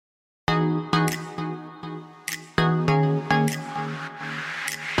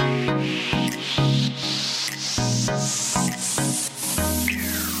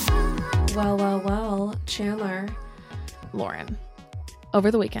Well, Chandler. Lauren,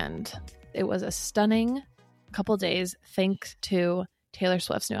 over the weekend, it was a stunning couple days thanks to Taylor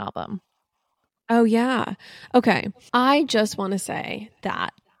Swift's new album. Oh, yeah. Okay. I just want to say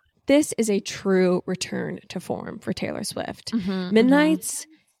that this is a true return to form for Taylor Swift. Midnights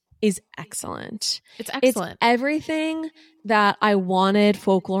is excellent. It's excellent. It's everything that I wanted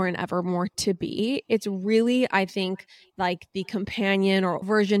Folklore and Evermore to be. It's really, I think, like the companion or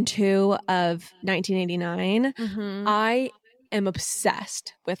version 2 of 1989. I am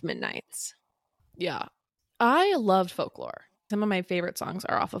obsessed with Midnights. Yeah. I loved Folklore. Some of my favorite songs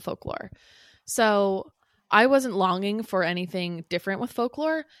are off of Folklore. So I wasn't longing for anything different with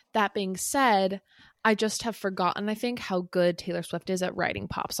Folklore. That being said, I just have forgotten, I think, how good Taylor Swift is at writing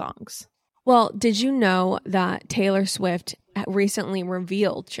pop songs. Well, did you know that Taylor Swift recently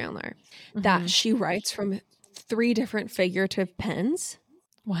revealed, Chandler, that she writes from 3 different figurative pens?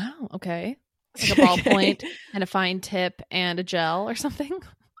 Wow. Okay. Like a ballpoint and a fine tip and a gel or something?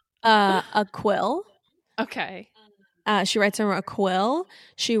 A quill. Okay. She writes from a quill.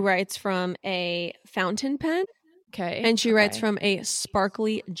 She writes from a fountain pen. Okay. And she writes from a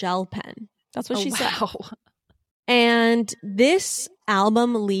sparkly gel pen. That's what she said. Wow. And this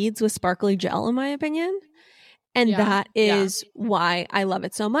album leads with sparkly gel, in my opinion. And that is why I love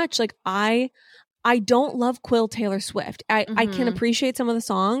it so much. Like, I don't love quill Taylor Swift. I can appreciate some of the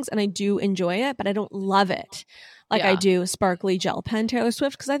songs and I do enjoy it, but I don't love it like I do sparkly gel pen Taylor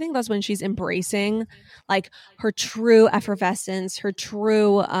Swift, because I think that's when she's embracing like her true effervescence, her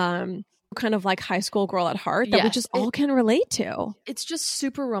true kind of like high school girl at heart that we just all can relate to. It's just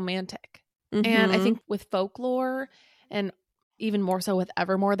super romantic. And I think with Folklore and even more so with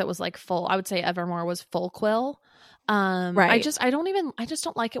Evermore, that was like full, I would say Evermore was full quill. Right. I just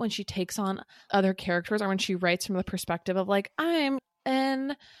don't like it when she takes on other characters or when she writes from the perspective of like, I'm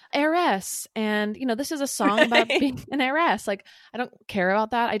an heiress and this is a song about being an heiress. Like, I don't care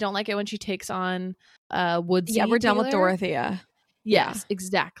about that. I don't like it when she takes on Woodsy. Yeah, we're done with Dorothea. Yes,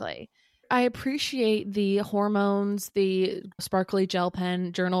 exactly. I appreciate the hormones, the sparkly gel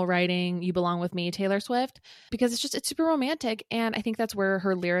pen, journal writing, You Belong With Me, Taylor Swift, because it's super romantic. And I think that's where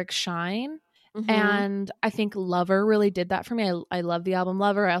her lyrics shine. And I think Lover really did that for me. I love the album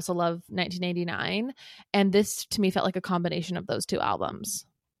Lover. I also love 1989. And this to me felt like a combination of those 2 albums.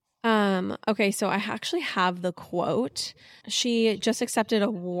 Okay, so I actually have the quote. She just accepted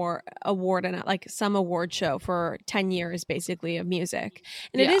award in like some award show for 10 years basically of music.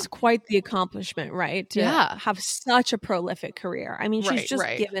 And it is quite the accomplishment, right? To have such a prolific career. I mean, she's just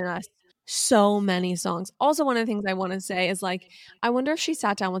given us so many songs. Also, one of the things I want to say is like, I wonder if she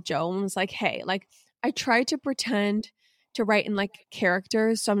sat down with Joe and was like, hey, like I try to pretend to write in like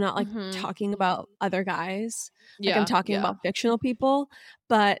characters, so I'm not like talking about other guys. Like I'm talking about fictional people,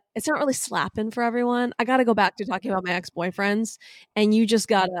 but it's not really slapping for everyone. I got to go back to talking about my ex-boyfriends, and you just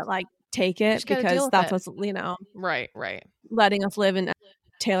got to like take it because that's what's, right. letting us live in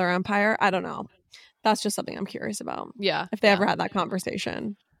Taylor Empire. I don't know. That's just something I'm curious about. Yeah. If they ever had that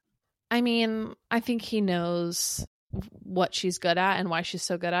conversation. I mean, I think he knows what she's good at and why she's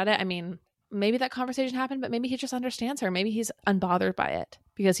so good at it. I mean, maybe that conversation happened, but maybe he just understands her. Maybe he's unbothered by it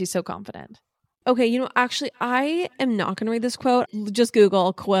because he's so confident. Okay, actually, I am not going to read this quote. Just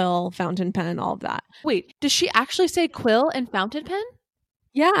Google quill, fountain pen, all of that. Wait, does she actually say quill and fountain pen?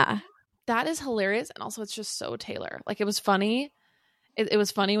 Yeah. That is hilarious. And also, it's just so Taylor. Like, it was funny. It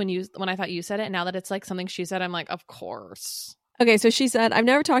was funny when I thought you said it. And now that it's like something she said, I'm like, of course. Okay, so she said, I've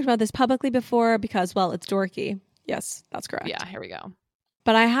never talked about this publicly before because, well, it's dorky. Yes, that's correct. Yeah, here we go.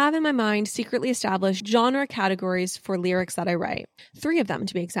 But I have in my mind secretly established genre categories for lyrics that I write. 3 of them,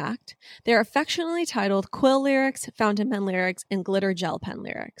 to be exact. They're affectionately titled quill lyrics, fountain pen lyrics, and glitter gel pen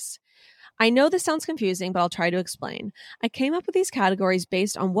lyrics. I know this sounds confusing, but I'll try to explain. I came up with these categories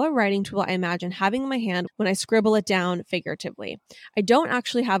based on what writing tool I imagine having in my hand when I scribble it down figuratively. I don't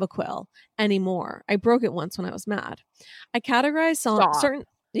actually have a quill anymore. I broke it once when I was mad. I categorize certain...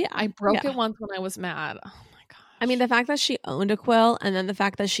 Yeah, I broke it once when I was mad. I mean, the fact that she owned a quill and then the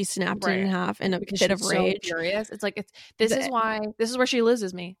fact that she snapped it in half in a bit of rage. So furious. It's like, this is where she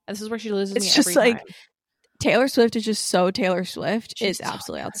loses me. This is where she loses me every time. It's just like, Taylor Swift is just so Taylor Swift. She's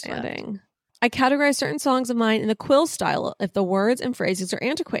absolutely outstanding. I categorize certain songs of mine in the quill style if the words and phrases are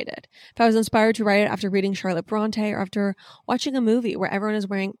antiquated. If I was inspired to write it after reading Charlotte Bronte or after watching a movie where everyone is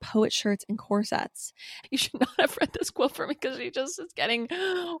wearing poet shirts and corsets. You should not have read this quote for me because she just is getting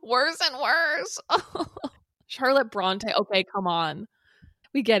worse and worse. Charlotte Bronte. Okay, come on.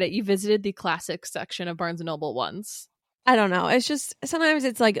 We get it. You visited the classic section of Barnes & Noble once. I don't know. It's just sometimes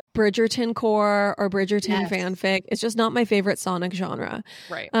it's like Bridgerton core or Bridgerton fanfic. It's just not my favorite sonic genre.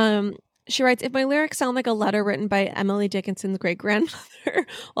 Right. She writes, if my lyrics sound like a letter written by Emily Dickinson's great-grandmother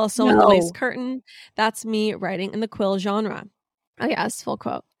while sewing a lace curtain, that's me writing in the quill genre. Oh, yes, full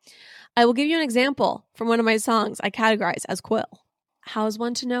quote. I will give you an example from one of my songs I categorize as quill. How's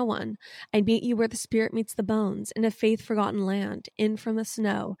one to know one? I'd meet you where the spirit meets the bones, in a faith-forgotten land, in from the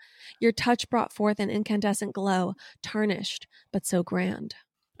snow. Your touch brought forth an incandescent glow, tarnished, but so grand.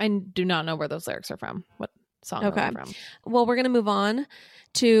 I do not know where those lyrics are from. What song are they from? Well, we're going to move on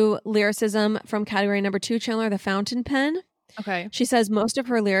to lyricism from category number 2, Chandler, the fountain pen. Okay. She says most of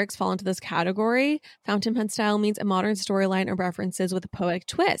her lyrics fall into this category. Fountain pen style means a modern storyline or references with a poetic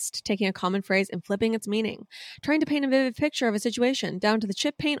twist, taking a common phrase and flipping its meaning, trying to paint a vivid picture of a situation, down to the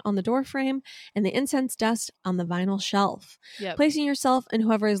chip paint on the door frame and the incense dust on the vinyl shelf. Yep. Placing yourself and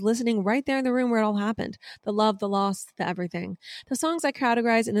whoever is listening right there in the room where it all happened. The love, the loss, the everything. The songs I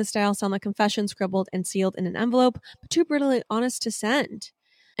categorize in this style sound like confession scribbled and sealed in an envelope, but too brutally honest to send.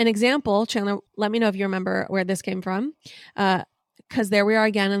 An example, Chandler, let me know if you remember where this came from. Because there we are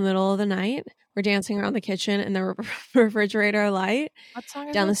again in the middle of the night. We're dancing around the kitchen in the refrigerator light. What song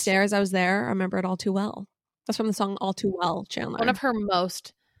is Down this? the stairs, I was there. I remember it all too well. That's from the song All Too Well, Chandler. One of her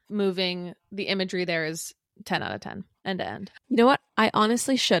most moving, the imagery there is 10 out of 10, end to end. You know what? I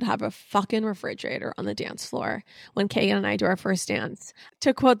honestly should have a fucking refrigerator on the dance floor when Kagan and I do our first dance.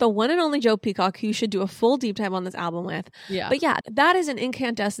 To quote the one and only Joe Peacock, who you should do a full deep dive on this album with. Yeah. But yeah, that is an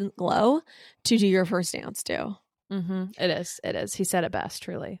incandescent glow to do your first dance to. Mm-hmm. It is. It is. He said it best,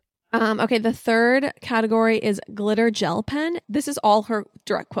 truly. Okay, the third category is glitter gel pen. This is all her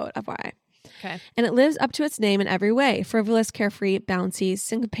direct quote, FYI. Okay. And it lives up to its name in every way. Frivolous, carefree, bouncy,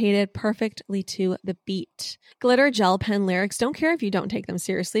 syncopated, perfectly to the beat. Glitter gel pen lyrics don't care if you don't take them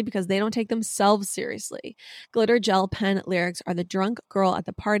seriously because they don't take themselves seriously. Glitter gel pen lyrics are the drunk girl at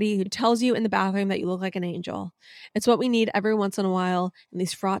the party who tells you in the bathroom that you look like an angel. It's what we need every once in a while in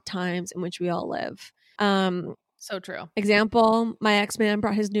these fraught times in which we all live. So true. Example, my ex-man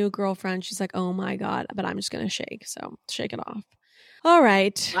brought his new girlfriend. She's like, oh my God, but I'm just going to shake. So shake it off. All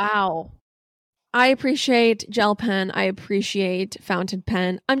right. Wow. I appreciate gel pen. I appreciate fountain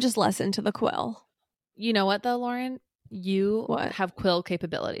pen. I'm just less into the quill. You know what though, Lauren? You have quill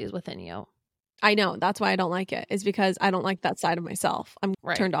capabilities within you. I know. That's why I don't like it. Is because I don't like that side of myself. I'm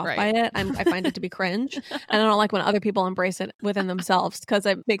turned off by it. I find it to be cringe. And I don't like when other people embrace it within themselves because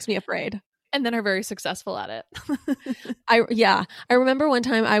it makes me afraid. And then are very successful at it. I remember one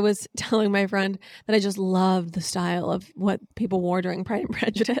time I was telling my friend that I just loved the style of what people wore during Pride and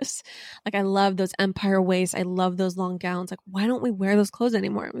Prejudice. Like I love those empire waists. I love those long gowns. Like why don't we wear those clothes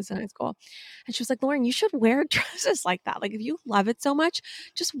anymore? It was in high school. And she was like, Lauren, you should wear dresses like that. Like if you love it so much,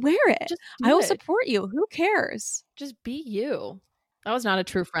 just wear it. I will support you. Who cares? Just be you. That was not a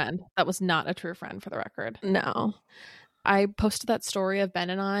true friend. That was not a true friend for the record. No. I posted that story of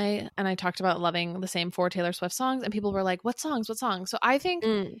Ben and I talked about loving the same 4 Taylor Swift songs, and people were like, what songs? What songs? So I think,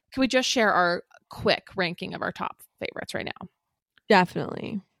 can we just share our quick ranking of our top favorites right now?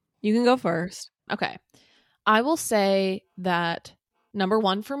 Definitely. You can go first. Okay. I will say that number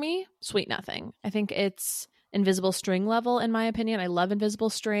 1 for me, Sweet Nothing. I think it's Invisible String level, in my opinion. I love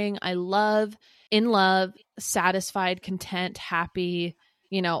Invisible String. I love In Love, satisfied, content, happy,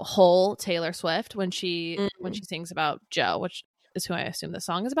 whole Taylor Swift when she sings about Joe, which is who I assume the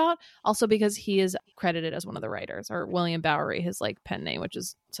song is about. Also because he is credited as one of the writers, or William Bowery, his pen name, which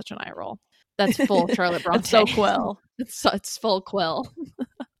is such an eye roll. That's full Charlotte Bronte. That's so quill. It's full quill.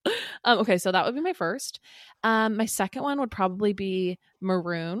 Okay, so that would be my first. My second one would probably be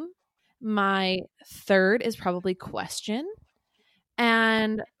Maroon. My third is probably Question.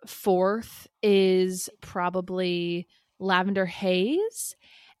 And fourth is probably Lavender Haze.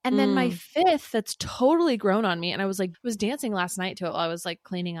 And then my fifth, that's totally grown on me, and I was dancing last night to it while I was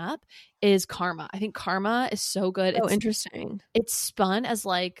cleaning up, is Karma. I think Karma is so good. Oh, interesting. It's spun as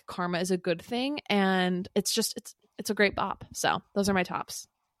Karma is a good thing, and it's a great bop. So those are my tops.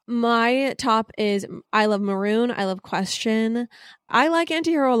 My top is I love Maroon. I love Question. I like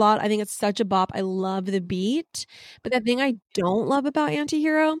Antihero a lot. I think it's such a bop. I love the beat. But the thing I don't love about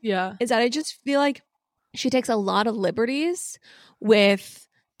Antihero is that I just feel like she takes a lot of liberties with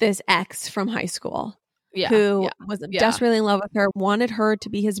this ex from high school who was desperately in love with her, wanted her to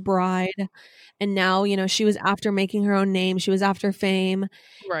be his bride. And now, she was after making her own name. She was after fame.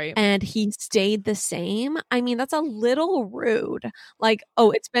 Right. And he stayed the same. I mean, that's a little rude.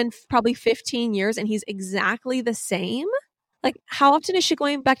 It's been probably 15 years and he's exactly the same. How often is she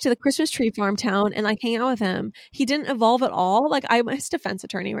going back to the Christmas tree farm town and hang out with him? He didn't evolve at all. I'm his defense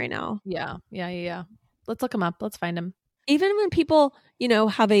attorney right now. Yeah. Let's look him up. Let's find him. Even when people,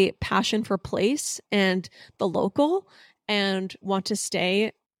 have a passion for place and the local and want to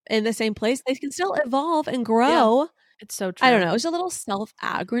stay in the same place. They can still evolve and grow. Yeah, it's so true. I don't know. It's a little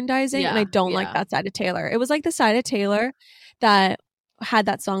self-aggrandizing, and I don't like that side of Taylor. It was like the side of Taylor that had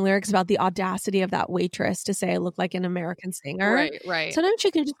that song lyrics about the audacity of that waitress to say I look like an American singer. Right. Sometimes she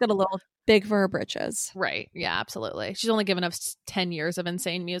can just get a little big for her britches. Right. Yeah, absolutely. She's only given us 10 years of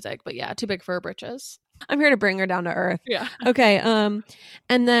insane music, but yeah, too big for her britches. I'm here to bring her down to earth. Yeah. Okay. And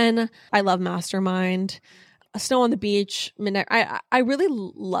then I love Mastermind, Snow on the Beach, Midnight. I really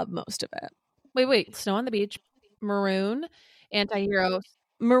love most of it. Wait. Snow on the Beach, Maroon, Antihero,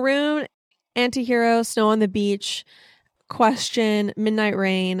 Snow on the Beach, Question, Midnight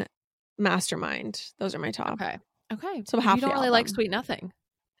Rain, Mastermind. Those are my top. Okay. So half. You don't really like Sweet Nothing.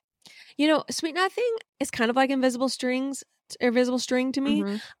 You know, Sweet Nothing is kind of like Invisible String to me.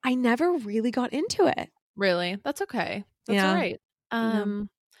 Mm-hmm. I never really got into it. Really? That's okay. That's all right.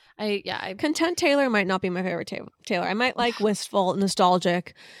 Content Taylor might not be my favorite Taylor. I might like wistful,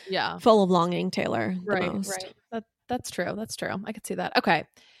 nostalgic, full of longing Taylor the most. Right. That's true. I could see that. Okay.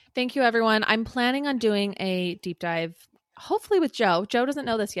 Thank you, everyone. I'm planning on doing a deep dive, hopefully with Joe. Joe doesn't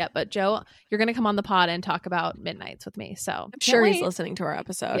know this yet, but Joe, you're going to come on the pod and talk about Midnights with me. So I'm sure he's listening to our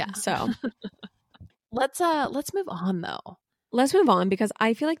episode. Yeah. So let's move on though. Let's move on because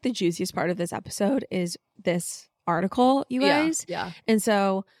I feel like the juiciest part of this episode is this article, you guys. Yeah. And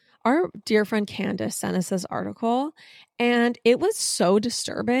so our dear friend Candace sent us this article, and it was so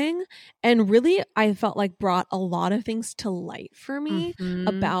disturbing and really, I felt like brought a lot of things to light for me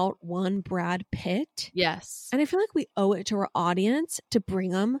about one Brad Pitt. Yes. And I feel like we owe it to our audience to bring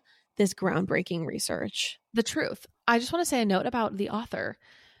them this groundbreaking research. The truth. I just want to say a note about the author.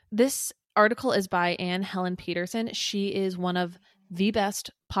 This article is by Anne Helen Peterson. She is one of the best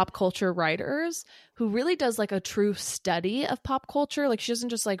pop culture writers who really does like a true study of pop culture. Like she doesn't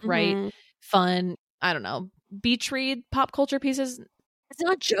just like write fun, I don't know, beach read pop culture pieces. It's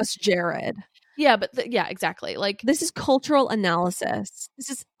not just Jared. Yeah, but yeah, exactly. Like this is cultural analysis. This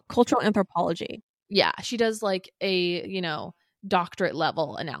is cultural anthropology. Yeah, she does like a, doctorate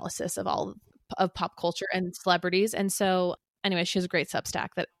level analysis of all of pop culture and celebrities. And so anyway, she has a great Substack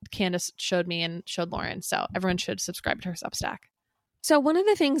that Candace showed me and showed Lauren. So everyone should subscribe to her Substack. So one of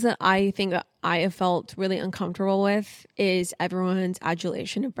the things that I think I have felt really uncomfortable with is everyone's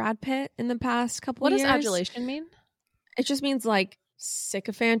adulation of Brad Pitt in the past couple of years. What does adulation mean? It just means like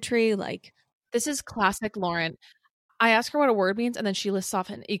sycophantry. Like this is classic Lauren. I ask her what a word means, and then she lists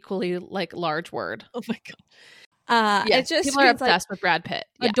off an equally like large word. Oh my god! It just people are obsessed with Brad Pitt,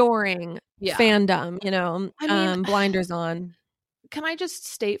 adoring fandom. Blinders on. Can I just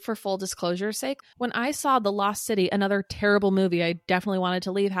state for full disclosure's sake, when I saw The Lost City, another terrible movie I definitely wanted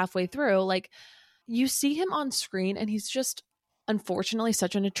to leave halfway through, like you see him on screen and he's just unfortunately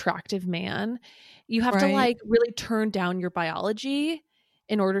such an attractive man. You have to like really turn down your biology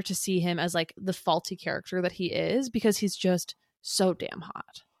in order to see him as like the faulty character that he is, because he's just so damn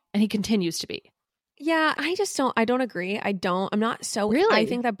hot and he continues to be. Yeah, I don't agree. I'm not so really. I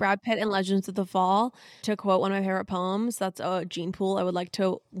think that Brad Pitt in Legends of the Fall, to quote one of my favorite poems, that's a gene pool I would like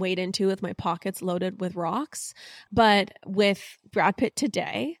to wade into with my pockets loaded with rocks. But with Brad Pitt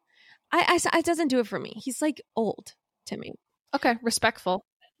today, it doesn't do it for me. He's like old to me. Okay, respectful.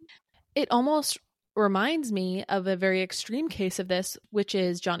 It almost reminds me of a very extreme case of this, which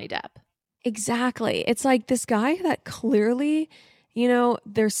is Johnny Depp. Exactly. It's like this guy that clearly,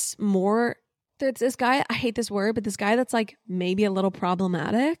 there's more. There's this guy, I hate this word, but this guy that's like maybe a little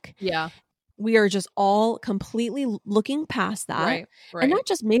problematic. Yeah. We are just all completely looking past that. Right. And not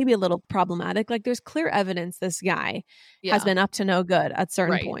just maybe a little problematic. Like there's clear evidence this guy has been up to no good at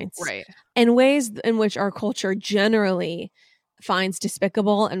certain points. Right. In ways in which our culture generally finds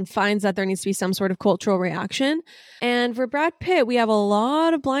despicable and finds that there needs to be some sort of cultural reaction. And for Brad Pitt, we have a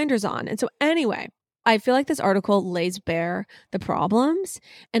lot of blinders on. And so anyway, I feel like this article lays bare the problems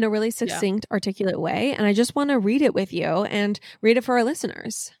in a really succinct, articulate way. And I just want to read it with you and read it for our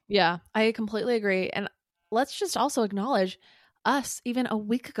listeners. Yeah, I completely agree. And let's just also acknowledge us, even a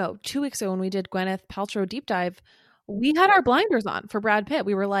week ago, 2 weeks ago, when we did Gwyneth Paltrow Deep Dive, we had our blinders on for Brad Pitt.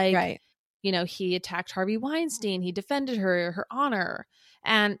 We were like, he attacked Harvey Weinstein. He defended her honor.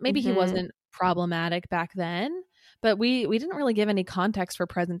 And maybe he wasn't problematic back then, but we didn't really give any context for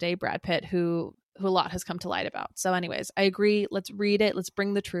present day Brad Pitt, who a lot has come to light about. So anyways, I agree. Let's read it. Let's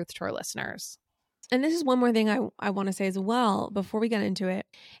bring the truth to our listeners. And this is one more thing I want to say as well before we get into it.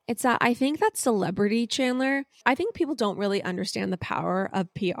 It's that I think that celebrity, Chandler, I think people don't really understand the power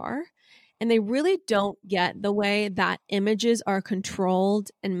of PR. And they really don't get the way that images are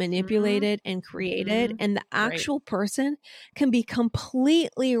controlled and manipulated and created. And the actual person can be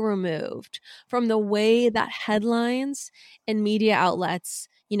completely removed from the way that headlines and media outlets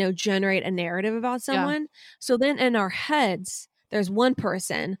generate a narrative about someone. So then in our heads, there's one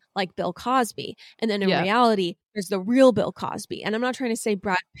person like Bill Cosby. And then in reality, there's the real Bill Cosby. And I'm not trying to say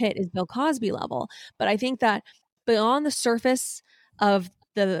Brad Pitt is Bill Cosby level, but I think that beyond the surface of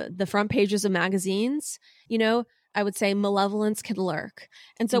the front pages of magazines, I would say malevolence can lurk.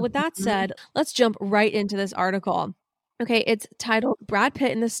 And so with that said, let's jump right into this article. Okay, it's titled Brad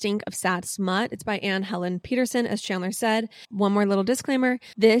Pitt and the Stink of Sad Smut. It's by Anne Helen Peterson, as Chandler said. One more little disclaimer.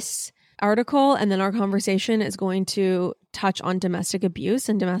 This article and then our conversation is going to touch on domestic abuse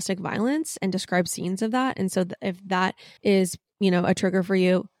and domestic violence and describe scenes of that. And so if that is, a trigger for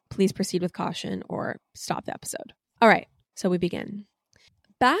you, please proceed with caution or stop the episode. All right, so we begin.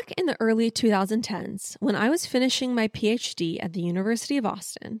 Back in the early 2010s, when I was finishing my PhD at the University of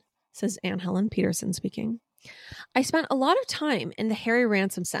Austin, says Anne Helen Peterson speaking, I spent a lot of time in the Harry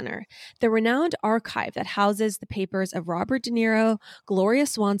Ransom Center, the renowned archive that houses the papers of Robert De Niro, Gloria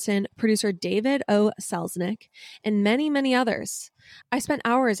Swanson, producer David O. Selznick, and many, many others. I spent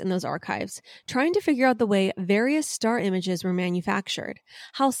hours in those archives trying to figure out the way various star images were manufactured.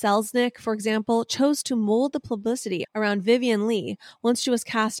 How Selznick, for example, chose to mold the publicity around Vivien Leigh once she was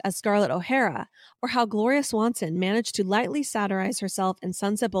cast as Scarlett O'Hara, or how Gloria Swanson managed to lightly satirize herself in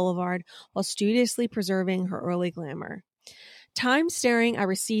Sunset Boulevard while studiously preserving her early glamour. Time staring at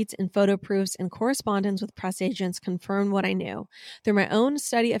receipts and photo proofs and correspondence with press agents confirmed what I knew, through my own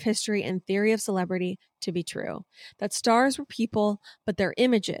study of history and theory of celebrity, to be true. That stars were people, but their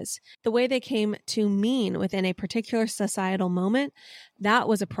images, the way they came to mean within a particular societal moment, that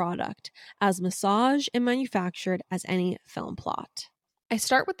was a product, as massaged and manufactured as any film plot. I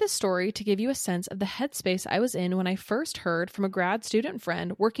start with this story to give you a sense of the headspace I was in when I first heard from a grad student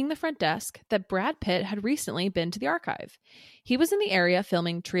friend working the front desk that Brad Pitt had recently been to the archive. He was in the area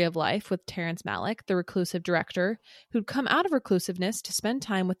filming Tree of Life with Terrence Malick, the reclusive director, who'd come out of reclusiveness to spend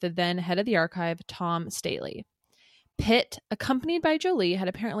time with the then head of the archive, Tom Staley. Pitt, accompanied by Jolie, had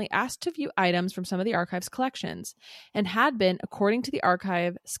apparently asked to view items from some of the archive's collections, and had been, according to the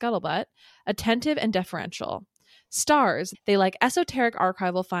archive scuttlebutt, attentive and deferential. Stars, they like esoteric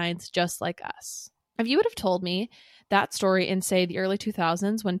archival finds just like us. If you would have told me that story in, say, the early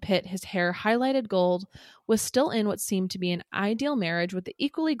 2000s when Pitt, his hair highlighted gold, was still in what seemed to be an ideal marriage with the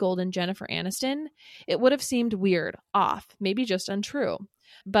equally golden Jennifer Aniston, it would have seemed weird, off, maybe just untrue.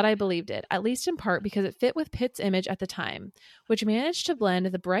 But I believed it, at least in part because it fit with Pitt's image at the time, which managed to blend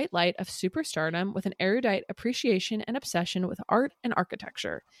the bright light of superstardom with an erudite appreciation and obsession with art and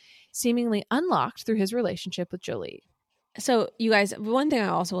architecture, seemingly unlocked through his relationship with Jolie. So, you guys, one thing I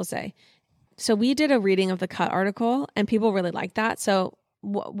also will say, so we did a reading of the Cut article and people really liked that. So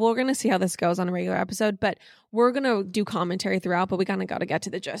we're going to see how this goes on a regular episode, but we're going to do commentary throughout, but we kind of got to get to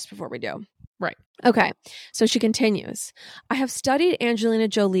the gist before we do. Right. Okay, so she continues. I have studied Angelina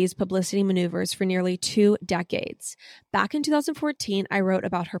Jolie's publicity maneuvers for nearly 2 decades. Back in 2014, I wrote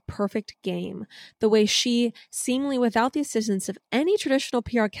about her perfect game, the way she, seemingly without the assistance of any traditional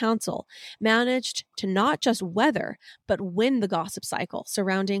PR counsel, managed to not just weather, but win the gossip cycle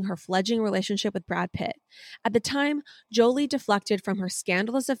surrounding her fledgling relationship with Brad Pitt. At the time, Jolie deflected from her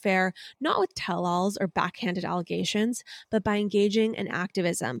scandalous affair not with tell-alls or backhanded allegations, but by engaging in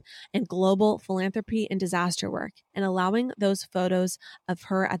activism and global philanthropy and disaster work, and allowing those photos of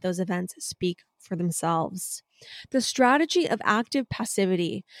her at those events speak for themselves. The strategy of active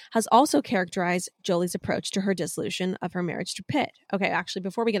passivity has also characterized Jolie's approach to her dissolution of her marriage to Pitt. Okay, actually,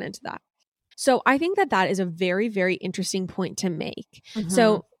 before we get into that. So I think that is a very, very interesting point to make. Mm-hmm.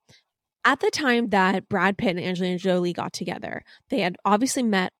 So at the time that Brad Pitt and Angelina Jolie got together, they had obviously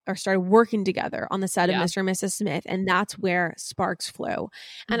met or started working together on the set of Mr. and Mrs. Smith, and that's where sparks flew.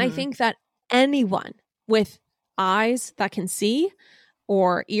 And I think that anyone with eyes that can see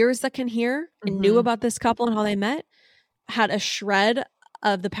or ears that can hear and knew about this couple and how they met, had a shred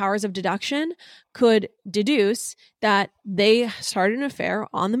of the powers of deduction, could deduce that they started an affair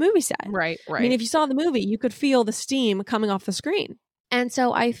on the movie set. Right. I mean, if you saw the movie, you could feel the steam coming off the screen. And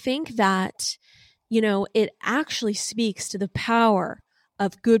so I think that, it actually speaks to the power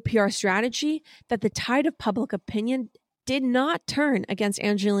of good PR strategy that the tide of public opinion did not turn against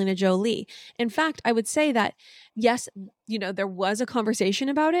Angelina Jolie. In fact, I would say that, yes, there was a conversation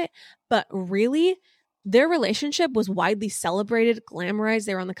about it, but really, their relationship was widely celebrated, glamorized.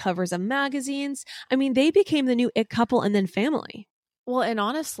 They were on the covers of magazines. I mean, they became the new it couple and then family. Well, and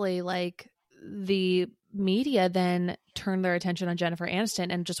honestly, the media then turned their attention on Jennifer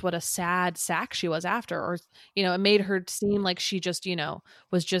Aniston and just what a sad sack she was after, or, it made her seem like she just,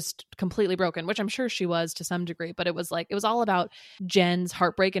 was just completely broken, which I'm sure she was to some degree, but it was all about Jen's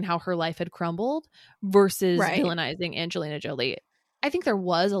heartbreak and how her life had crumbled versus villainizing Angelina Jolie. I think there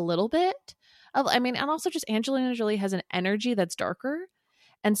was a little bit of, I mean, and also just Angelina Jolie has an energy that's darker.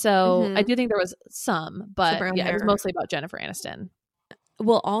 And so I do think there was some, but yeah, it was mostly about Jennifer Aniston.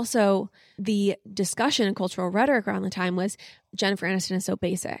 Well, also the discussion and cultural rhetoric around the time was Jennifer Aniston is so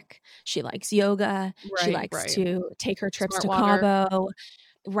basic. She likes yoga. She likes to take her trips to Cabo.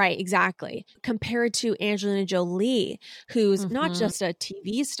 Right, exactly. Compared to Angelina Jolie, who's not just a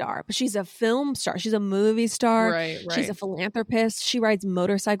TV star, but she's a film star. She's a movie star. Right. She's a philanthropist. She rides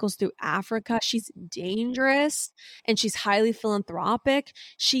motorcycles through Africa. She's dangerous and she's highly philanthropic.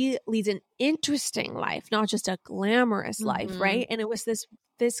 She leads an interesting life, not just a glamorous life, right? And it was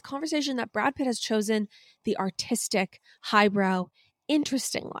this conversation that Brad Pitt has chosen the artistic, highbrow,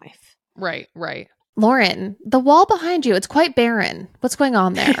 interesting life. Right. Lauren, the wall behind you, it's quite barren. What's going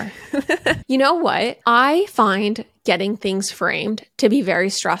on there? You know what? I find getting things framed to be very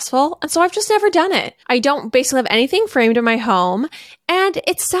stressful. And so I've just never done it. I don't basically have anything framed in my home. And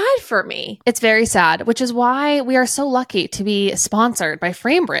it's sad for me. It's very sad, which is why we are so lucky to be sponsored by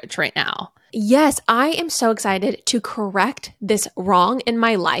FrameBridge right now. Yes, I am so excited to correct this wrong in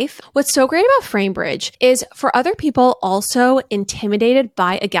my life. What's so great about FrameBridge is for other people also intimidated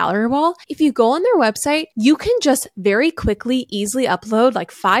by a gallery wall, if you go on their website, you can just very quickly, easily upload like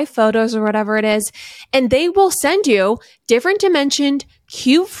 5 photos or whatever it is, and they will send you different dimensioned,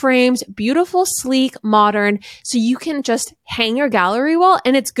 cute frames, beautiful, sleek, modern, so you can just hang your gallery wall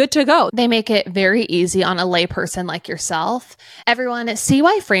and it's good to go. They make it very easy on a layperson like yourself. Everyone, see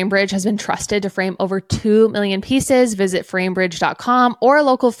why FrameBridge has been trusted to frame over 2 million pieces. Visit framebridge.com or a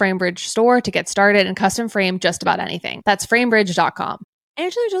local FrameBridge store to get started and custom frame just about anything. That's framebridge.com.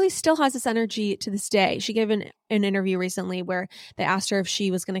 Angelina Jolie still has this energy to this day. She gave an interview recently where they asked her if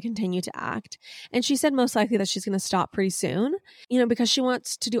she was going to continue to act. And she said most likely that she's going to stop pretty soon, because she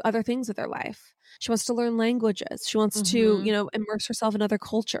wants to do other things with her life. She wants to learn languages. She wants to, immerse herself in other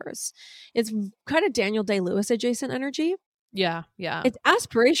cultures. It's kind of Daniel Day-Lewis adjacent energy. Yeah. It's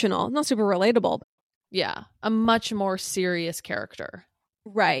aspirational, not super relatable. Yeah. A much more serious character.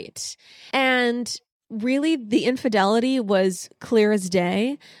 Right. And really, the infidelity was clear as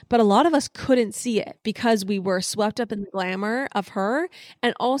day, but a lot of us couldn't see it because we were swept up in the glamour of her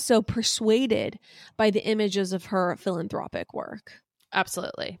and also persuaded by the images of her philanthropic work.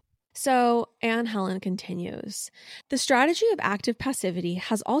 Absolutely. So Anne Helen continues. The strategy of active passivity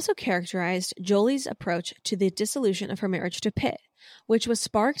has also characterized Jolie's approach to the dissolution of her marriage to Pitt, which was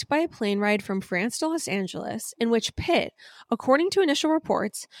sparked by a plane ride from France to Los Angeles, in which Pitt, according to initial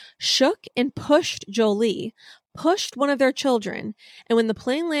reports, shook and pushed Jolie, pushed one of their children, and when the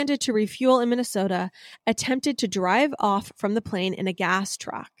plane landed to refuel in Minnesota, attempted to drive off from the plane in a gas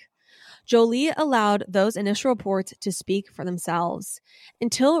truck. Jolie allowed those initial reports to speak for themselves.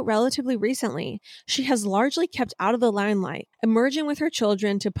 Until relatively recently, she has largely kept out of the limelight, emerging with her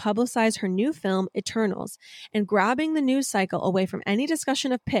children to publicize her new film, Eternals, and grabbing the news cycle away from any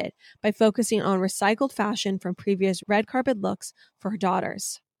discussion of Pitt by focusing on recycled fashion from previous red carpet looks for her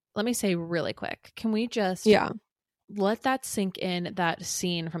daughters. Let me say really quick, can we just let that sink in, that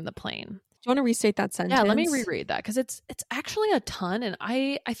scene from the plane? Do you want to restate that sentence? Yeah, let me reread that because it's actually a ton, and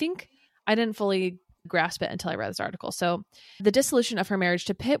I think I didn't fully grasp it until I read this article. So, the dissolution of her marriage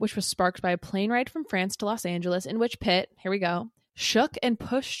to Pitt, which was sparked by a plane ride from France to Los Angeles, in which Pitt, here we go, shook and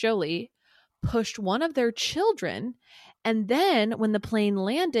pushed Jolie, pushed one of their children, and then when the plane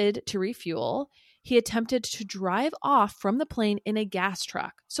landed to refuel, he attempted to drive off from the plane in a gas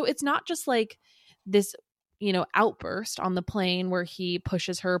truck. So it's not just like this, outburst on the plane where he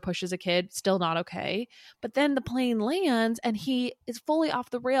pushes a kid, still not okay. But then the plane lands and he is fully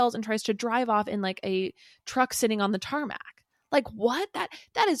off the rails and tries to drive off in like a truck sitting on the tarmac. Like what? That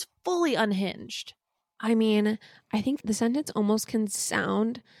is fully unhinged. I mean, I think the sentence almost can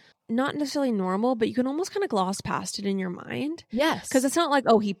sound not necessarily normal, but you can almost kind of gloss past it in your mind. Yes. Because it's not like,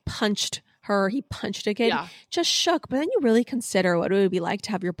 oh, he punched her, he punched a kid, just shook. But then you really consider what it would be like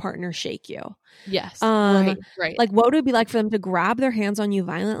to have your partner shake you. Yes. Right. Like what would it be like for them to grab their hands on you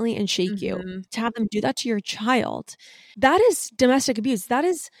violently and shake you, to have them do that to your child? That is domestic abuse. That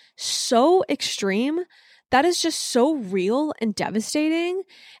is so extreme. That is just so real and devastating.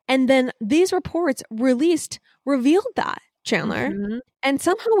 And then these reports revealed that, Chandler. And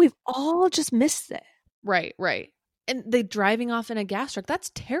somehow we've all just missed it. Right. And the driving off in a gas truck,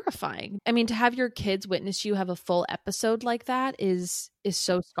 that's terrifying. I mean, to have your kids witness you have a full episode like that is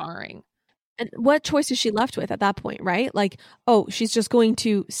so scarring. And what choice is she left with at that point, right? Like, oh, she's just going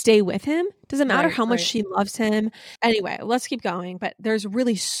to stay with him? Doesn't matter how much she loves him. Anyway, let's keep going. But there's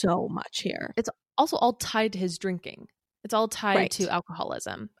really so much here. It's also all tied to his drinking. It's all tied to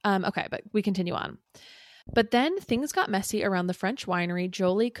alcoholism. Okay, but we continue on. But then things got messy around the French winery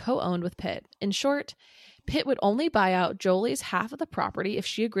Jolie co-owned with Pitt. In short, Pitt would only buy out Jolie's half of the property if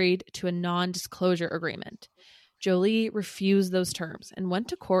she agreed to a non-disclosure agreement. Jolie refused those terms and went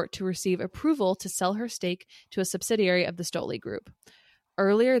to court to receive approval to sell her stake to a subsidiary of the Stoli Group.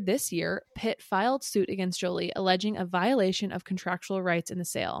 Earlier this year, Pitt filed suit against Jolie, alleging a violation of contractual rights in the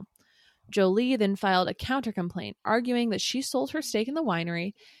sale. Jolie then filed a countercomplaint, arguing that she sold her stake in the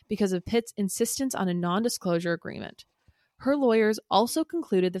winery because of Pitt's insistence on a non-disclosure agreement. Her lawyers also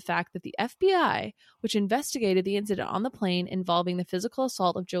concluded the fact that the FBI, which investigated the incident on the plane involving the physical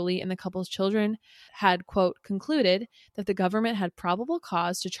assault of Jolie and the couple's children, had, quote, concluded that the government had probable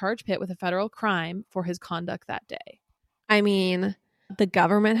cause to charge Pitt with a federal crime for his conduct that day. I mean, the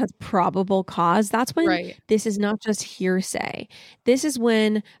government has probable cause. That's when this is not just hearsay. This is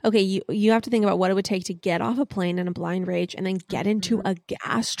when, okay, you have to think about what it would take to get off a plane in a blind rage and then get into a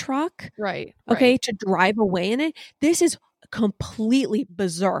gas truck. Right. Okay, to drive away in it. This is completely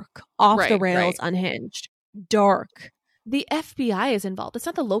berserk, off the rails, unhinged, dark. The FBI is involved. It's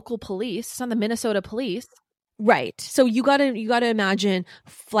not the local police. It's not the Minnesota police. Right. So you gotta imagine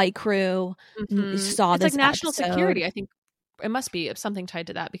flight crew saw it's this like national episode. Security. I think it must be something tied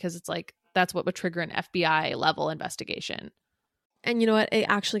to that, because it's like that's what would trigger an FBI level investigation. And you know what? It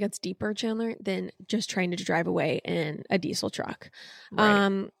actually gets deeper, Chandler, than just trying to drive away in a diesel truck.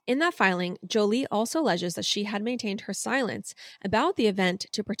 Right. In that filing, Jolie also alleges that she had maintained her silence about the event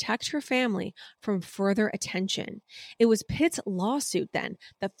to protect her family from further attention. It was Pitt's lawsuit then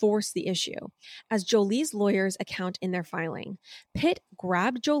that forced the issue. As Jolie's lawyers account in their filing, Pitt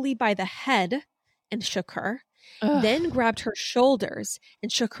grabbed Jolie by the head and shook her. Then grabbed her shoulders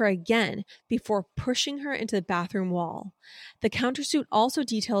and shook her again before pushing her into the bathroom wall. The countersuit also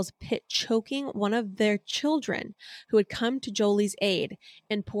details Pitt choking one of their children who had come to Jolie's aid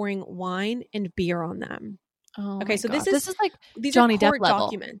and pouring wine and beer on them. Okay, so this is like these Johnny Depp level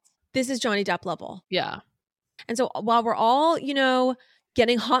documents. This is Johnny Depp level. Yeah. And so while we're all,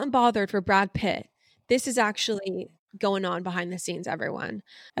 getting hot and bothered for Brad Pitt, this is actually going on behind the scenes, everyone.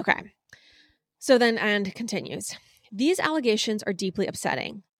 Okay. So then, and continues. These allegations are deeply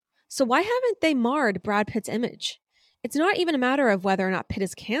upsetting. So why haven't they marred Brad Pitt's image? It's not even a matter of whether or not Pitt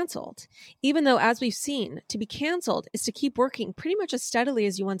is canceled, even though, as we've seen, to be canceled is to keep working pretty much as steadily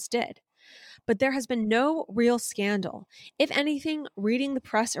as you once did. But there has been no real scandal. If anything, reading the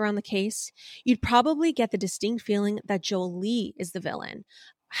press around the case, you'd probably get the distinct feeling that Jolie is the villain.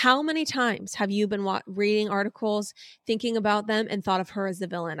 How many times have you been reading articles, thinking about them, and thought of her as the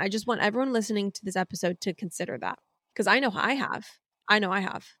villain? I just want everyone listening to this episode to consider that, because I know I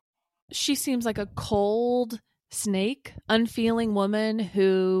have. She seems like a cold snake, unfeeling woman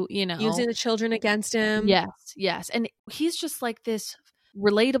who, using the children against him. Yes. And he's just like this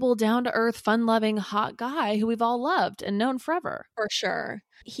relatable, down-to-earth, fun-loving, hot guy who we've all loved and known forever. For sure.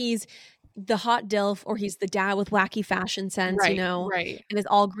 He's the hot DILF, or he's the dad with wacky fashion sense, right, in his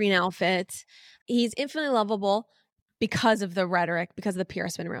all green outfit. He's infinitely lovable because of the rhetoric, because of the PR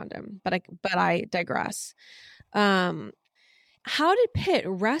spin around him. But I digress. How did Pitt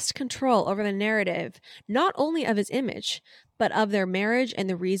wrest control over the narrative, not only of his image, but of their marriage and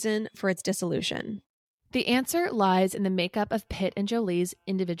the reason for its dissolution? The answer lies in the makeup of Pitt and Jolie's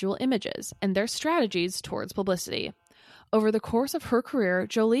individual images and their strategies towards publicity. Over the course of her career,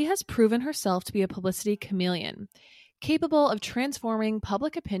 Jolie has proven herself to be a publicity chameleon, capable of transforming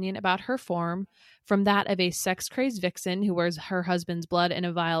public opinion about her form from that of a sex-crazed vixen who wears her husband's blood in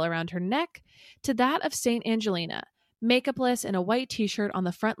a vial around her neck to that of Saint Angelina, makeupless in a white t-shirt on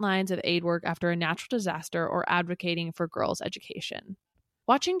the front lines of aid work after a natural disaster or advocating for girls' education.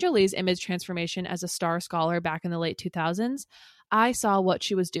 Watching Jolie's image transformation as a star scholar back in the late 2000s, I saw what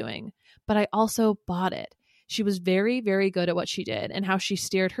she was doing, but I also bought it. She was very, very good at what she did and how she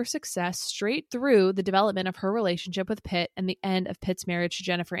steered her success straight through the development of her relationship with Pitt and the end of Pitt's marriage to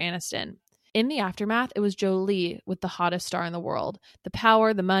Jennifer Aniston. In the aftermath, it was Jolie with the hottest star in the world, the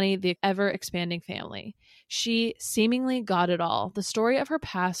power, the money, the ever-expanding family. She seemingly got it all, the story of her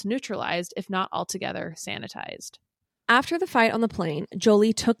past neutralized, if not altogether sanitized. After the fight on the plane,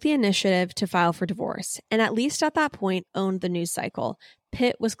 Jolie took the initiative to file for divorce, and at least at that point owned the news cycle.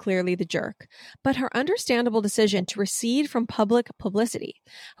 Pitt was clearly the jerk, but her understandable decision to recede from public publicity,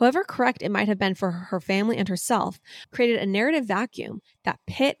 however correct it might have been for her family and herself, created a narrative vacuum that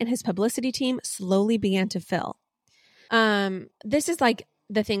Pitt and his publicity team slowly began to fill. This is like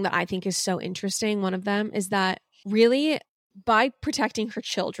the thing that I think is so interesting. One of them is that really, by protecting her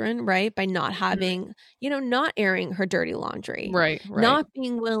children, right, by not having, not airing her dirty laundry, right, not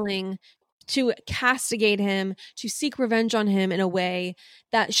being willing to castigate him, to seek revenge on him in a way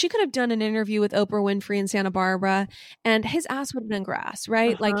that she could have done an interview with Oprah Winfrey in Santa Barbara and his ass would have been grass,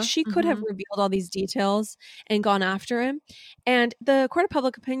 right? Like she could have revealed all these details and gone after him, and the court of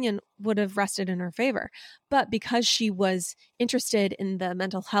public opinion would have rested in her favor. But because she was interested in the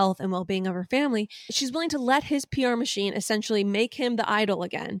mental health and well-being of her family, she's willing to let his PR machine essentially make him the idol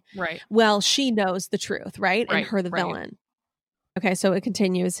again. Right. Well, she knows the truth, right? And her the villain. Okay, so it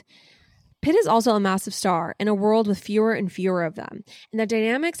continues. Pitt is also a massive star in a world with fewer and fewer of them. And the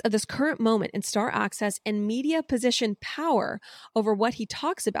dynamics of this current moment in star access and media position power over what he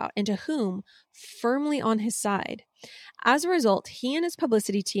talks about and to whom firmly on his side. As a result, he and his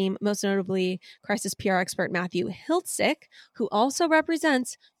publicity team, most notably crisis PR expert Matthew Hiltzik, who also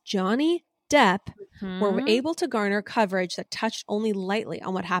represents Johnny Depp, were able to garner coverage that touched only lightly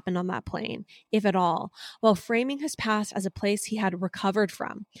on what happened on that plane, if at all, while framing his past as a place he had recovered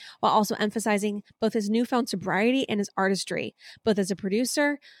from, while also emphasizing both his newfound sobriety and his artistry, both as a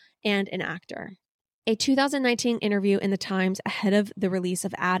producer and an actor. A 2019 interview in the Times ahead of the release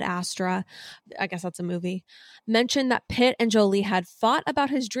of Ad Astra, I guess that's a movie, mentioned that Pitt and Jolie had fought about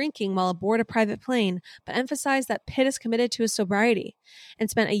his drinking while aboard a private plane, but emphasized that Pitt is committed to his sobriety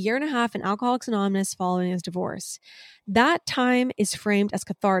and spent a year and a half in Alcoholics Anonymous following his divorce. That time is framed as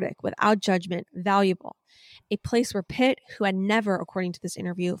cathartic, without judgment, valuable. A place where Pitt, who had never, according to this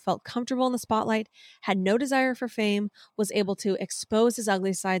interview, felt comfortable in the spotlight, had no desire for fame, was able to expose his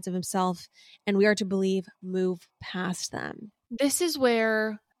ugly sides of himself, and we are to believe move past them. This is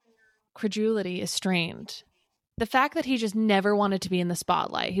where credulity is strained. The fact that he just never wanted to be in the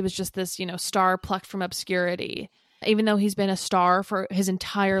spotlight. He was just this, star plucked from obscurity. Even though he's been a star for his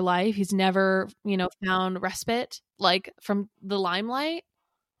entire life, he's never, found respite, like, from the limelight.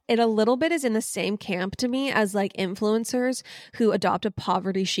 It a little bit is in the same camp to me as like influencers who adopt a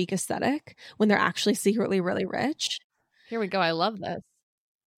poverty chic aesthetic when they're actually secretly really rich. Here we go. I love this.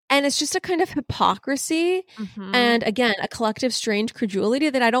 And it's just a kind of hypocrisy and, again, a collective strange credulity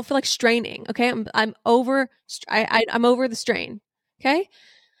that I don't feel like straining. Okay, I'm over the strain. Okay,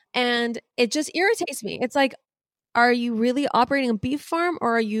 and it just irritates me. It's like, are you really operating a beef farm,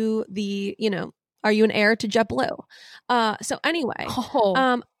 or are you are you an heir to JetBlue? So anyway,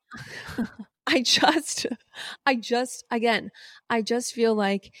 I just feel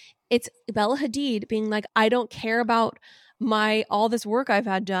like it's Bella Hadid being like, I don't care about all this work I've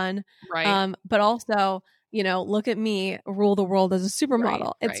had done. Right. But also, look at me rule the world as a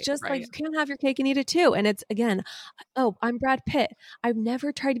supermodel. It's just like, you can't have your cake and eat it too. And it's, again, I'm Brad Pitt. I've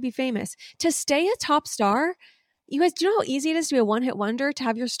never tried to be famous. To stay a top star, you guys, do you know how easy it is to be a one-hit wonder, to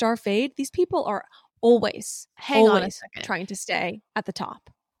have your star fade? These people are always trying to stay at the top.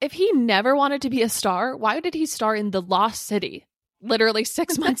 If he never wanted to be a star, why did he star in The Lost City literally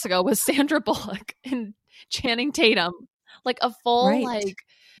 6 months ago with Sandra Bullock and Channing Tatum? Like a full, like,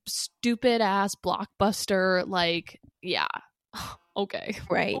 stupid ass blockbuster, like, yeah. Okay.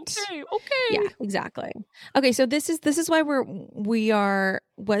 Right. Okay. Yeah, exactly. Okay, so this is why this is what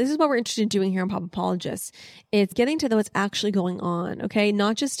we're interested in doing here on Pop Apologists. It's getting to what's actually going on, okay?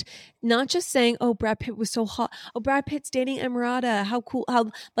 Not just saying, oh, Brad Pitt was so hot. Oh, Brad Pitt's dating Emirata. How cool.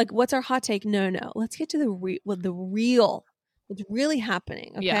 Like, what's our hot take? No. Let's get to what's really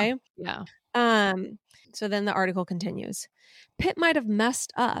happening, okay? Yeah. So then the article continues. Pitt might have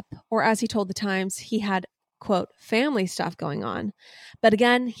messed up, or as he told the Times, he had, quote, family stuff going on. But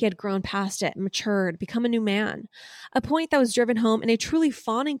again, he had grown past it, matured, become a new man. A point that was driven home in a truly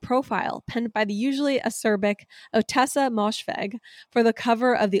fawning profile penned by the usually acerbic Otessa Moshfegh for the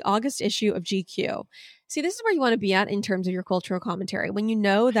cover of the August issue of GQ. See, this is where you want to be at in terms of your cultural commentary. When you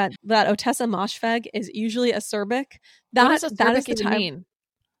know that Otessa Moshfegh is usually acerbic, what does acerbic even mean?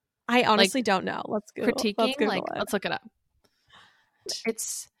 I honestly don't know. Let's go. Critiquing? Let's look it up.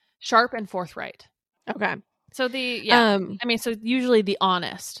 It's sharp and forthright. Okay. So so usually the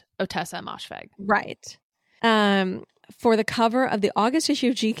honest Otessa Moshfegh. Right. For the cover of the August issue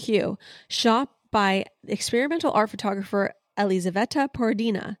of GQ, shot by experimental art photographer Elisaveta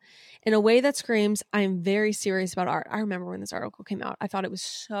Pordina, in a way that screams, I'm very serious about art. I remember when this article came out, I thought it was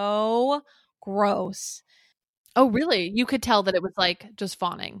so gross. Oh, really? You could tell that it was like just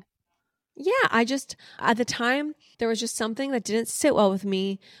fawning. Yeah, at the time, there was just something that didn't sit well with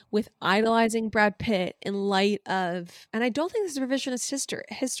me with idolizing Brad Pitt in light of, and I don't think this is revisionist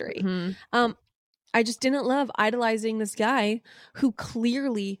history. I just didn't love idolizing this guy who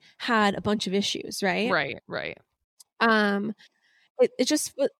clearly had a bunch of issues, right? Right. It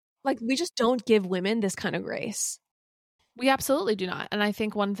just, like, we just don't give women this kind of grace. We absolutely do not. And I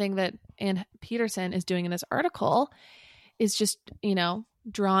think one thing that Ann Peterson is doing in this article is just,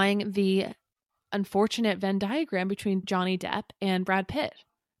 drawing the unfortunate Venn diagram between Johnny Depp and Brad Pitt.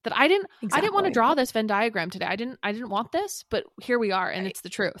 That I didn't want to draw this Venn diagram today. I didn't want this, but here we are, and it's the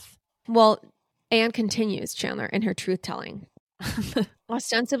truth. Well, Anne continues, Chandler, in her truth telling.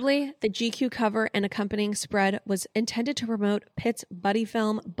 Ostensibly, the GQ cover and accompanying spread was intended to promote Pitt's buddy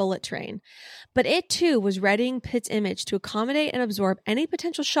film Bullet Train, but it too was readying Pitt's image to accommodate and absorb any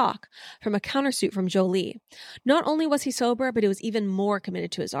potential shock from a countersuit from Jolie. Not only was he sober, but he was even more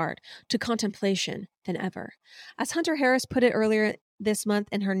committed to his art, to contemplation than ever. As Hunter Harris put it earlier this month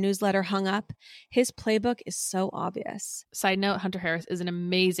in her newsletter Hung Up, his playbook is so obvious. Side note, Hunter Harris is an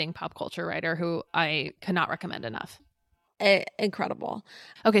amazing pop culture writer who I cannot recommend enough. Incredible.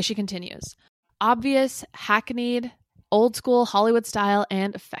 Okay, she continues. Obvious, hackneyed, old school Hollywood style,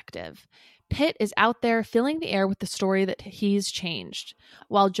 and effective. Pitt is out there filling the air with the story that he's changed,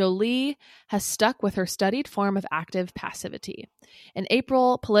 while Jolie has stuck with her studied form of active passivity. In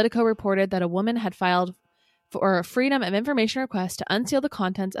April, Politico reported that a woman had filed for a Freedom of Information request to unseal the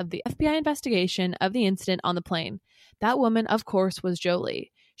contents of the FBI investigation of the incident on the plane. That woman, of course, was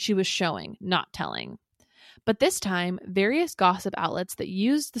Jolie. She was showing, not telling. But this time, various gossip outlets that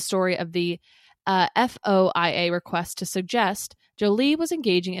used the story of the FOIA request to suggest Jolie was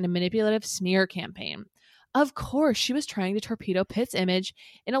engaging in a manipulative smear campaign. Of course, she was trying to torpedo Pitt's image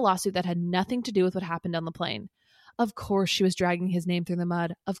in a lawsuit that had nothing to do with what happened on the plane. Of course, she was dragging his name through the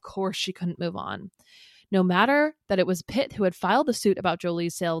mud. Of course, she couldn't move on. No matter that it was Pitt who had filed the suit about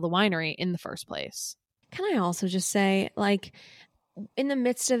Jolie's sale of the winery in the first place. Can I also just say, like, in the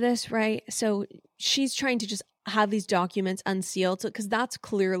midst of this, right? So she's trying to just have these documents unsealed because that's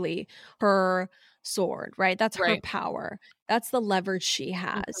clearly her sword, right? That's her power. That's the leverage she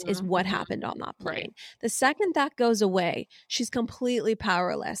has, is what happened on that plane. Right. The second that goes away, she's completely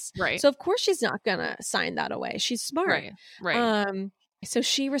powerless. Right. So of course she's not gonna sign that away. She's smart. Right. So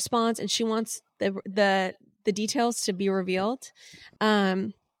she responds and she wants the details to be revealed.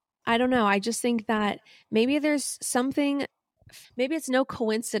 I don't know. I just think that maybe there's something. Maybe it's no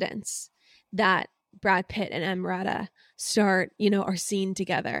coincidence that Brad Pitt and Emrata are seen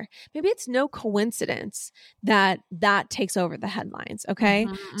together. Maybe it's no coincidence that takes over the headlines. Okay.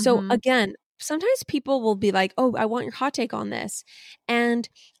 So again, sometimes people will be like, oh, I want your hot take on this. And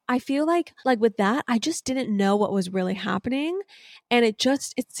I feel like with that, I just didn't know what was really happening. And it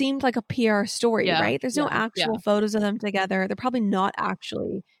seemed like a PR story, right? There's no actual photos of them together. They're probably not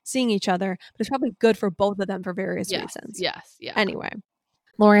actually seeing each other, but it's probably good for both of them for various reasons. Yes. Yeah. Anyway.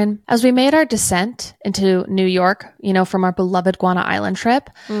 Lauren, as we made our descent into New York, from our beloved Guana Island trip,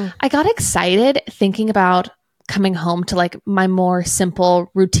 I got excited thinking about coming home to like my more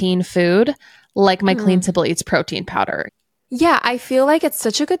simple routine food, like my Clean Simple Eats protein powder. Yeah, I feel like it's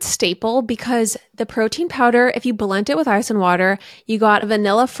such a good staple because the protein powder, if you blend it with ice and water, you got a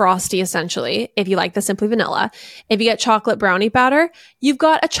vanilla frosty essentially, if you like the Simply Vanilla. If you get chocolate brownie batter, you've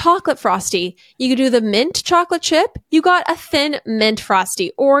got a chocolate frosty. You could do the mint chocolate chip, you got a thin mint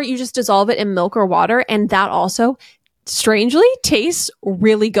frosty, or you just dissolve it in milk or water, and that also strangely tastes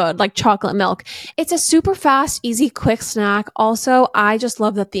really good, like chocolate milk. It's a super fast, easy, quick snack. Also, I just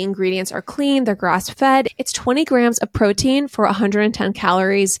love that the ingredients are clean, they're grass-fed. It's 20 grams of protein for 110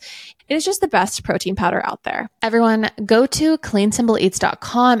 calories. It is just the best protein powder out there. Everyone, go to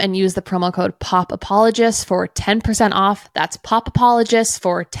cleansimpleeats.com and use the promo code POPAPOLOGIST for 10% off. That's POPAPOLOGIST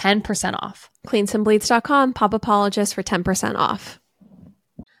for 10% off. Cleansimpleeats.com, POPAPOLOGIST for 10% off.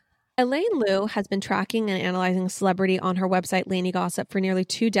 Elaine Liu has been tracking and analyzing celebrity on her website, Lainey Gossip, for nearly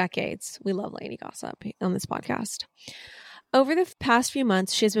 2 decades. We love Lainey Gossip on this podcast. Over the past few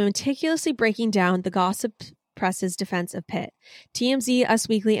months, she has been meticulously breaking down the gossip press's defense of Pitt. TMZ, Us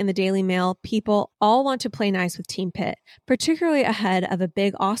Weekly, and the Daily Mail people all want to play nice with Team Pitt, particularly ahead of a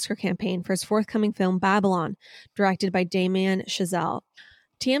big Oscar campaign for his forthcoming film Babylon, directed by Damien Chazelle.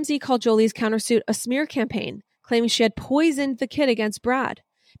 TMZ called Jolie's countersuit a smear campaign, claiming she had poisoned the kid against Brad.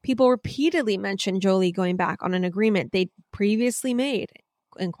 People repeatedly mentioned Jolie going back on an agreement they'd previously made,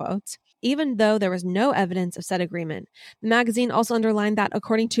 in quotes, even though there was no evidence of said agreement. The magazine also underlined that,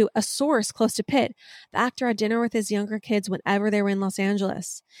 according to a source close to Pitt, the actor had dinner with his younger kids whenever they were in Los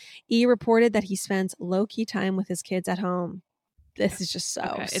Angeles. E! reported that he spends low-key time with his kids at home. This is just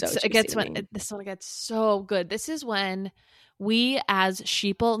this one gets so good. This is when we as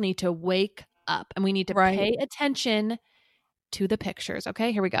sheeple need to wake up and we need to pay attention to the pictures.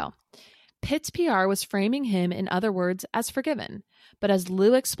 Okay, here we go. Pitt's PR was framing him, in other words, as forgiven. But as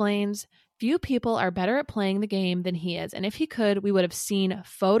Lou explains, Few people are better at playing the game than he is, and if he could, we would have seen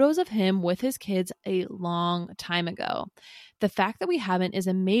photos of him with his kids a long time ago. The fact that we haven't is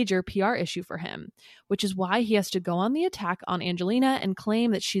a major PR issue for him, which is why he has to go on the attack on Angelina and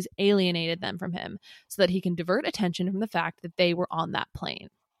claim that she's alienated them from him so that he can divert attention from the fact that they were on that plane.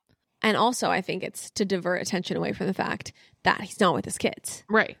 And also, I think it's to divert attention away from the fact that he's not with his kids.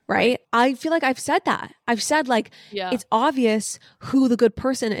 Right. I feel like I've said that. I've said, like, it's obvious who the good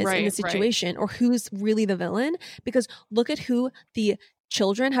person is in the situation or who's really the villain, because look at who the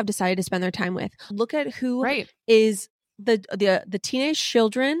children have decided to spend their time with. Look at who is the teenage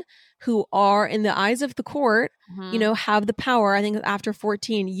children who are, in the eyes of the court, you know, have the power. I think after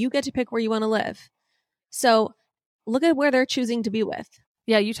 14, you get to pick where you want to live. So look at where they're choosing to be with.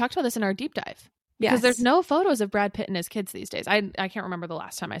 Yeah, you talked about this in our deep dive. Because there's no photos of Brad Pitt and his kids these days. I can't remember the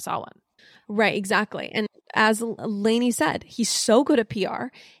last time I saw one. Right, exactly. And as Lainey said, he's so good at PR.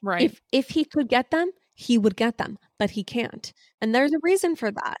 Right. If he could get them, he would get them, but he can't. And there's a reason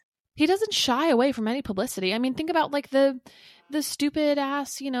for that. He doesn't shy away from any publicity. I mean, think about like the stupid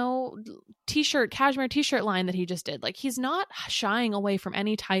ass, you know, cashmere t-shirt line that he just did. Like, he's not shying away from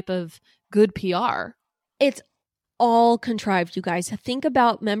any type of good PR. It's all contrived, you guys. Think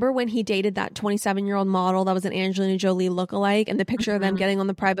about, remember when he dated that 27-year-old model that was an Angelina Jolie lookalike, and the picture of them getting on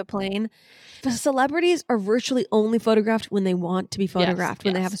the private plane? The celebrities are virtually only photographed when they want to be photographed,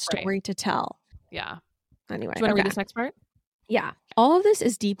 when they have a story to tell. Yeah. Anyway. Do you want to read this next part? Yeah. All of this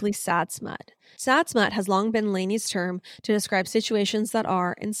is deeply sad smut. Sad smut has long been Lainey's term to describe situations that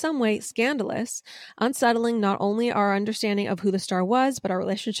are, in some way, scandalous, unsettling not only our understanding of who the star was, but our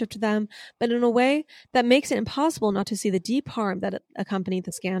relationship to them, but in a way that makes it impossible not to see the deep harm that accompanied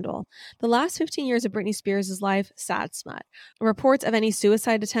the scandal. The last 15 years of Britney Spears' life, sad smut. Reports of any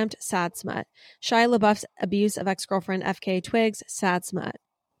suicide attempt, sad smut. Shia LaBeouf's abuse of ex-girlfriend FK Twigs, sad smut.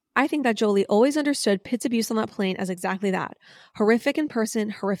 I think that Jolie always understood Pitt's abuse on that plane as exactly that. Horrific in person,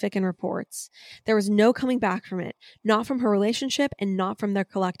 horrific in reports. There was no coming back from it, not from her relationship and not from their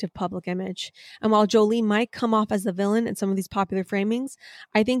collective public image. And while Jolie might come off as the villain in some of these popular framings,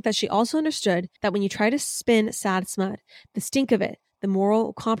 I think that she also understood that when you try to spin sad smut, the stink of it, the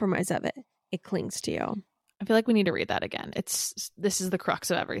moral compromise of it, it clings to you. I feel like we need to read that again. This is the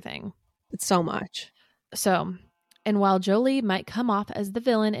crux of everything. It's so much. So... And while Jolie might come off as the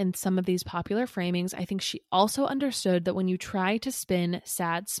villain in some of these popular framings, I think she also understood that when you try to spin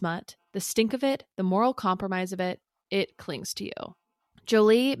sad smut, the stink of it, the moral compromise of it, it clings to you.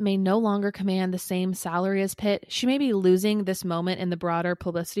 Jolie may no longer command the same salary as Pitt. She may be losing this moment in the broader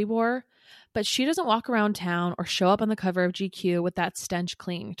publicity war, but she doesn't walk around town or show up on the cover of GQ with that stench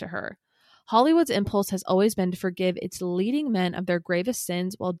clinging to her. Hollywood's impulse has always been to forgive its leading men of their gravest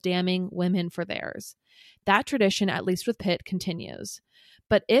sins while damning women for theirs. That tradition, at least with Pitt, continues.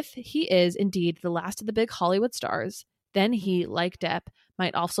 But if he is indeed the last of the big Hollywood stars, then he, like Depp,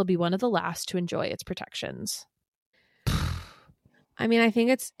 might also be one of the last to enjoy its protections. I mean, I think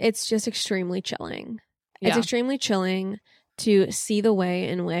it's just extremely chilling. Yeah. It's extremely chilling to see the way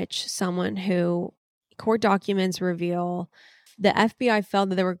in which someone who court documents reveal the FBI felt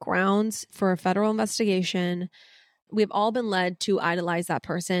that there were grounds for a federal investigation. We've all been led to idolize that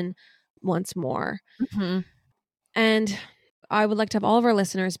person once more. Mm-hmm. And I would like to have all of our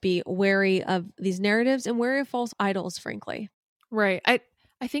listeners be wary of these narratives and wary of false idols, frankly. Right.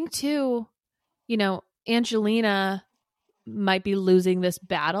 I think too, you know, Angelina might be losing this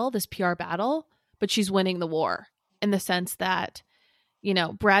battle, this PR battle, but she's winning the war in the sense that, you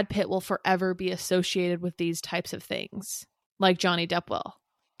know, Brad Pitt will forever be associated with these types of things, like Johnny Depp will.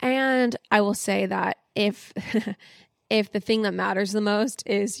 And I will say that if if the thing that matters the most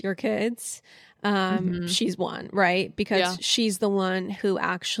is your kids, she's won, right? Because she's the one who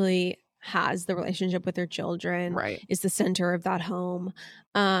actually has the relationship with their children, right? Is the center of that home.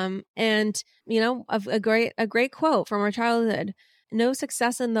 And you know, a great quote from our childhood: "No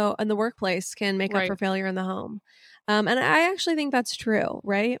success in the workplace can make up for failure in the home." And I actually think that's true,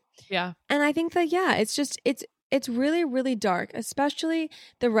 right? Yeah. And I think that it's really, really dark, especially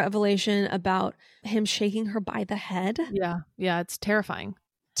the revelation about him shaking her by the head. Yeah. Yeah. It's terrifying.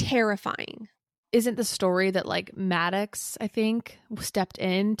 Terrifying. Isn't the story that like Maddox, I think, stepped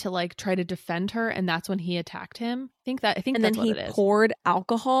in to like try to defend her, and that's when he attacked him? I think that's what it is. And then he poured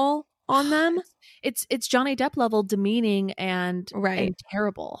alcohol on them. It's Johnny Depp level demeaning and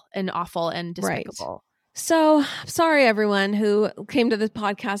terrible and awful and despicable. Right. So sorry, everyone who came to this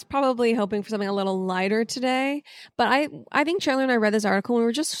podcast probably hoping for something a little lighter today. But I think Chandler and I read this article and we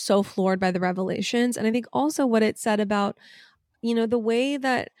were just so floored by the revelations. And I think also what it said about, you know, the way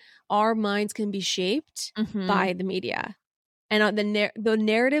that our minds can be shaped by the media. and the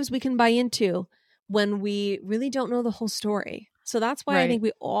narratives we can buy into when we really don't know the whole story. So that's why I think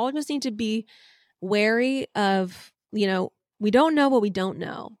we all just need to be wary of, we don't know what we don't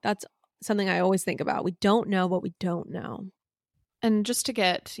know. That's something I always think about. We don't know what we don't know. And just to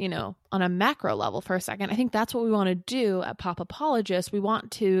get, on a macro level for a second, I think that's what we want to do at Pop Apologists. We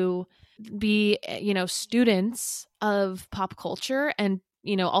want to be, students of pop culture and,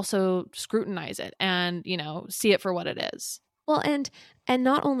 also scrutinize it and, see it for what it is. Well, and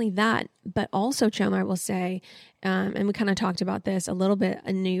not only that, but also, Chandler, I will say, and we kind of talked about this a little bit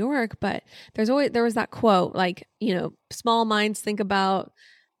in New York, but there was that quote, like, small minds think about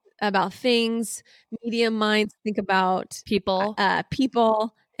things, medium minds think about people,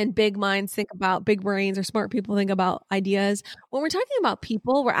 and big minds think about big brains, or smart people think about ideas. When we're talking about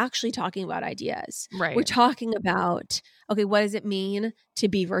people, we're actually talking about ideas. Right. We're talking about, okay, what does it mean to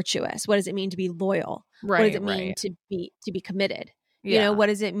be virtuous? What does it mean to be loyal? Right. What does it mean to be committed? Yeah. What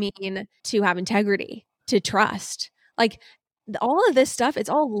does it mean to have integrity, to trust? Like all of this stuff, it's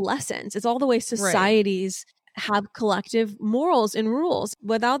all lessons. It's all the way societies have collective morals and rules.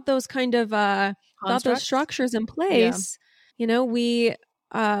 Without those kind of without those structures in place, we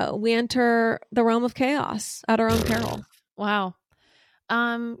enter the realm of chaos at our own peril. Wow. So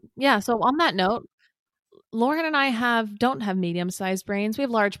on that note, Lauren and I don't have medium-sized brains. We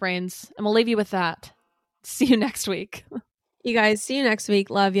have large brains, and we'll leave you with that. See you next week. You guys, see you next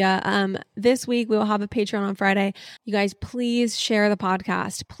week. Love ya. This week we will have a Patreon on Friday. You guys, please share the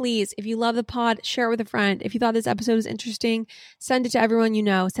podcast. Please, if you love the pod, share it with a friend. If you thought this episode was interesting, send it to everyone you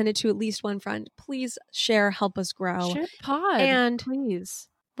know. Send it to at least one friend. Please share. Help us grow. Share the pod, and please.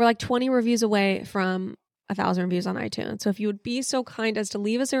 We're like 20 reviews away from 1,000 reviews on iTunes. So if you would be so kind as to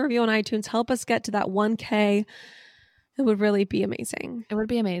leave us a review on iTunes, help us get to that 1K. It would really be amazing. It would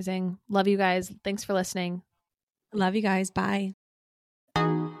be amazing. Love you guys. Thanks for listening. Love you guys. Bye.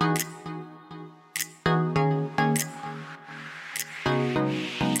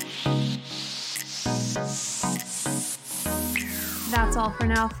 That's all for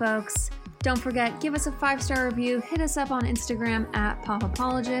now, folks. Don't forget, give us a 5-star review, hit us up on Instagram at Pop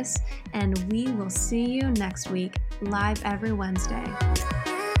Apologists, and we will see you next week, live every Wednesday.